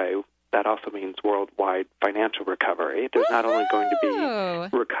 by the way, that also means worldwide financial recovery. There's not only going to be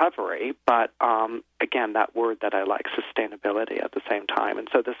recovery, but again, that word that I like, sustainability at the same time. And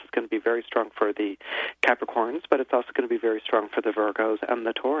so this is going to be very strong for the Capricorns, but it's also going to be very strong for the Virgos and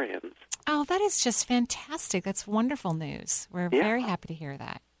the Taurians. Oh, that is just fantastic. That's wonderful news. We're very happy to hear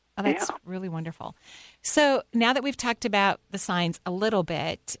that. Oh, that's really wonderful. So now that we've talked about the signs a little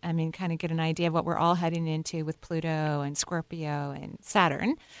bit, I mean, kind of get an idea of what we're all heading into with Pluto and Scorpio and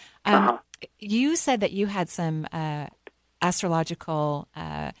Saturn, you said that you had some astrological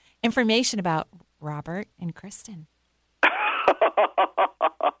information about Robert and Kristen.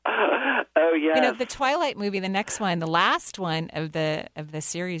 Oh, yes. The Twilight movie, the next one, the last one of the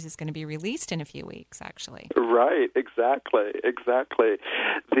series is going to be released in a few weeks, actually. Right, exactly.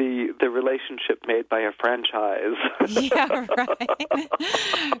 The relationship made by a franchise. Yeah,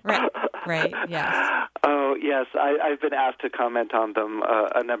 right, yes. Oh, yes, I've been asked to comment on them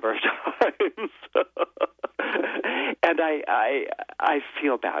a number of times. And I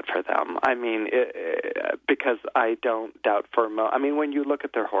feel bad for them. I mean, because I don't doubt for a moment. I mean, when you look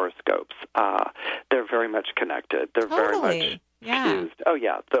at their horoscopes, they're very much connected. They're very much fused. Oh,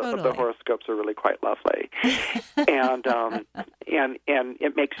 yeah. The horoscopes are really quite lovely. And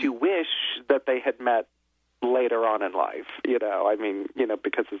it makes you wish that they had met later on in life, I mean,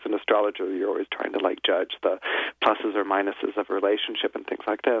 because as an astrologer, you're always trying to judge the pluses or minuses of a relationship and things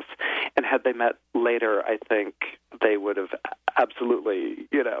like this. And had they met later, I think they would have absolutely,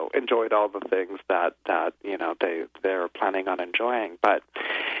 enjoyed all the things that they're planning on enjoying. But,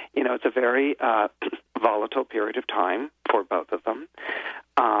 it's a very volatile period of time for both of them.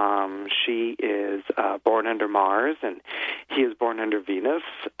 She is born under Mars, and he is born under Venus,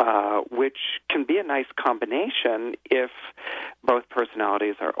 which can be a nice combination if both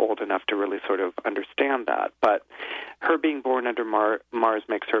personalities are old enough to really sort of understand that. But her being born under Mars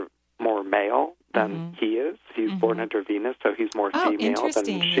makes her more male than he is. He's born under Venus, so he's more female than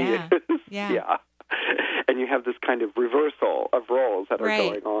she is. Yeah. And you have this kind of reversal of roles that are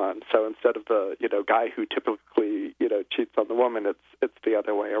going on. So instead of the guy who typically cheats on the woman, it's the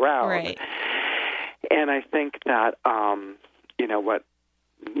other way around. Right. And I think that what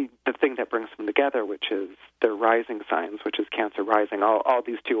the thing that brings them together, which is their rising signs, which is Cancer rising. All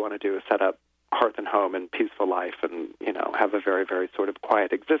these two want to do is set up hearth and home and peaceful life and, have a very, very sort of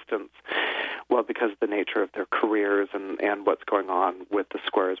quiet existence. Well, because of the nature of their careers and what's going on with the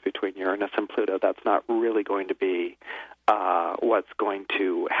squares between Uranus and Pluto, that's not really going to be what's going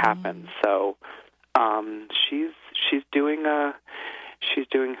to happen. So she's doing her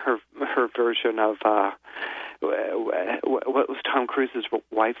version of what was Tom Cruise's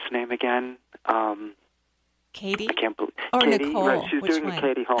wife's name again? Katie? I can't believe. Or Katie, Nicole. Right, she's Which doing one? the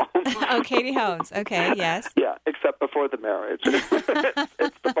Katie Holmes. Oh, Katie Holmes. Okay, yes. Yeah, except before the marriage.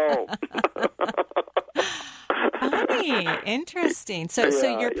 It's the bulb. Funny. Interesting. So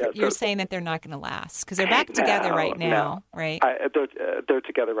you're saying that they're not going to last because they're back together right now, right? They're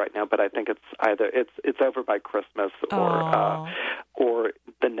together right now, but I think it's either it's over by Christmas or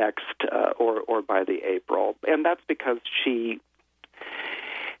the next or by the April, and that's because she's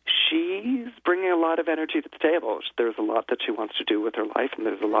bringing a lot of energy to the table. There's a lot that she wants to do with her life, and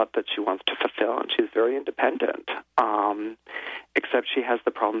there's a lot that she wants to fulfill, and she's very independent. Except she has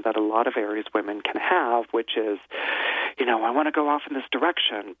the problem that a lot of Aries women can have, which is, I want to go off in this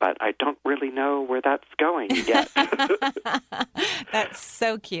direction, but I don't really know where that's going yet. That's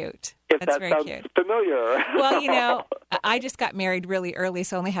so cute. That's that very sounds cute. Familiar. Well, I just got married really early,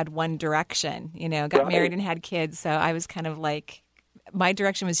 so I only had one direction. Got married and had kids, so I was kind of like, my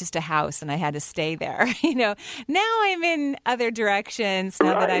direction was just a house, and I had to stay there. Now I'm in other directions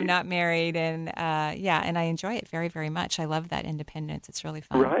now that I'm not married, and and I enjoy it very, very much. I love that independence; it's really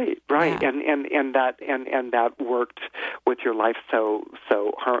fun. Right, Yeah. and that worked with your life so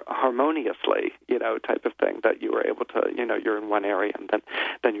harmoniously, type of thing that you were able to, you're in one area and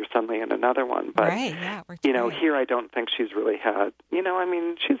then you're suddenly in another one. But it worked great. Here I don't think she's really had,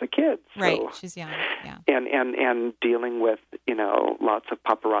 she's a kid, so, right? She's young, yeah, and dealing with lots of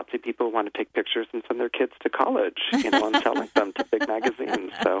paparazzi people who want to take pictures and send their kids to college, and selling them to big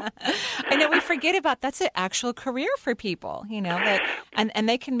magazines. So I know we forget about that's an actual career for people, that and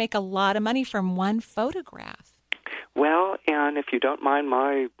they can make a lot of money from one photograph. Well, and if you don't mind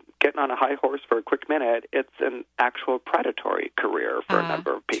my getting on a high horse for a quick minute, it's an actual predatory career for a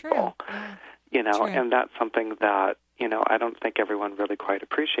number of people. True. True. And that's something that, I don't think everyone really quite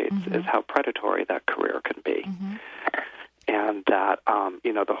appreciates is how predatory that career can be. And that,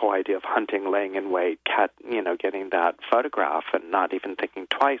 the whole idea of hunting, laying in wait, getting that photograph and not even thinking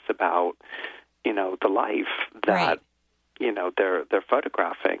twice about, the life that, they're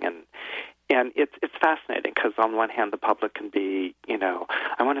photographing. And it's fascinating because on one hand, the public can be,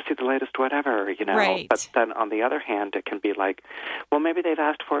 I want to see the latest whatever, Right. But then on the other hand, it can be like, well, maybe they've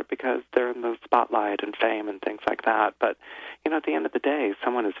asked for it because they're in the spotlight and fame and things like that. But, at the end of the day,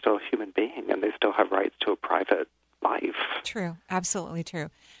 someone is still a human being and they still have rights to a private life. True. Absolutely true.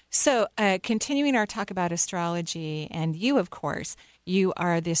 So continuing our talk about astrology, and you, of course, you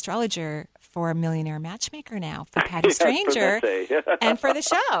are the astrologer for Millionaire Matchmaker now, for Patty Stranger, and for the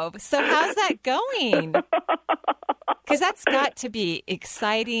show. So how's that going? Because that's got to be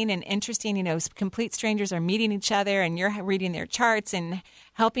exciting and interesting. Complete strangers are meeting each other, and you're reading their charts and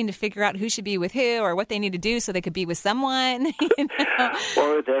helping to figure out who should be with who or what they need to do so they could be with someone.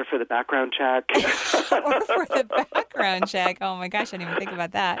 Or there for the background check. Or for the background check. Oh, my gosh, I didn't even think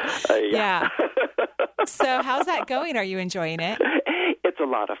about that. Yeah. So how's that going? Are you enjoying it? It's a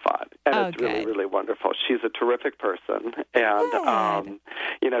lot of fun, and it's really, really wonderful. She's a terrific person, and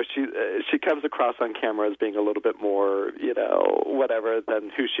she comes across on camera as being a little bit more, whatever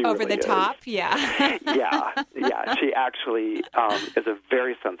than who she over really the top. is. Yeah, yeah. She actually is a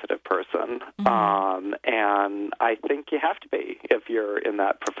very sensitive person, and I think you have to be if you're in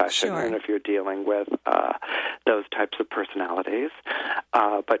that profession and if you're dealing with those types of personalities.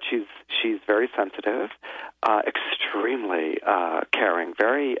 But she's very sensitive, extremely caring,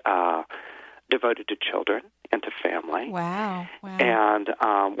 very devoted to children, family. Wow. And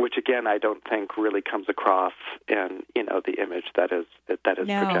which again, I don't think really comes across in the image that is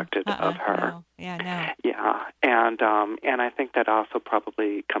projected of her. No. Yeah, and I think that also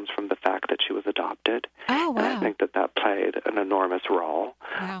probably comes from the fact that she was adopted. Oh, wow. And I think that played an enormous role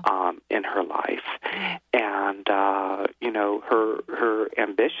in her life. And her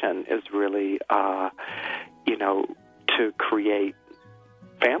ambition is really to create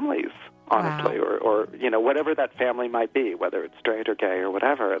families, honestly, or whatever that family might be, whether it's straight or gay or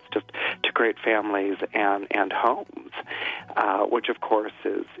whatever. It's just to create families and homes, which of course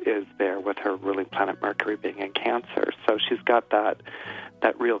is there with her ruling planet Mercury being in Cancer. So she's got that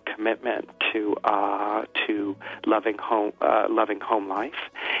real commitment to loving home life,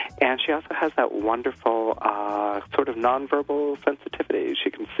 and she also has that wonderful sort of nonverbal sensitivity. She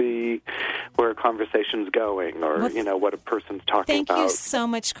can see where a conversation's going, or what a person's talking about. Thank you so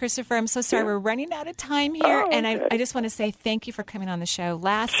much, Christopher. I'm so sorry we're running out of time here, and I just want to say thank you for coming on the show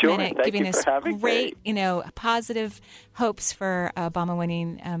last minute, giving us great, positive hopes for Obama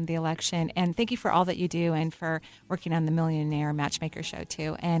winning the election, and thank you for all that you do and for working on the Millionaire Matchmaker show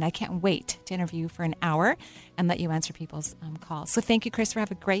too. And I can't wait to interview you for an hour and let you answer people's calls. So thank you, Christopher.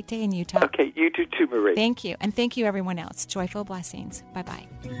 Have a great day in Utah. Okay, you do too, Marie. Thank you. And thank you, everyone else. Joyful blessings. Bye-bye.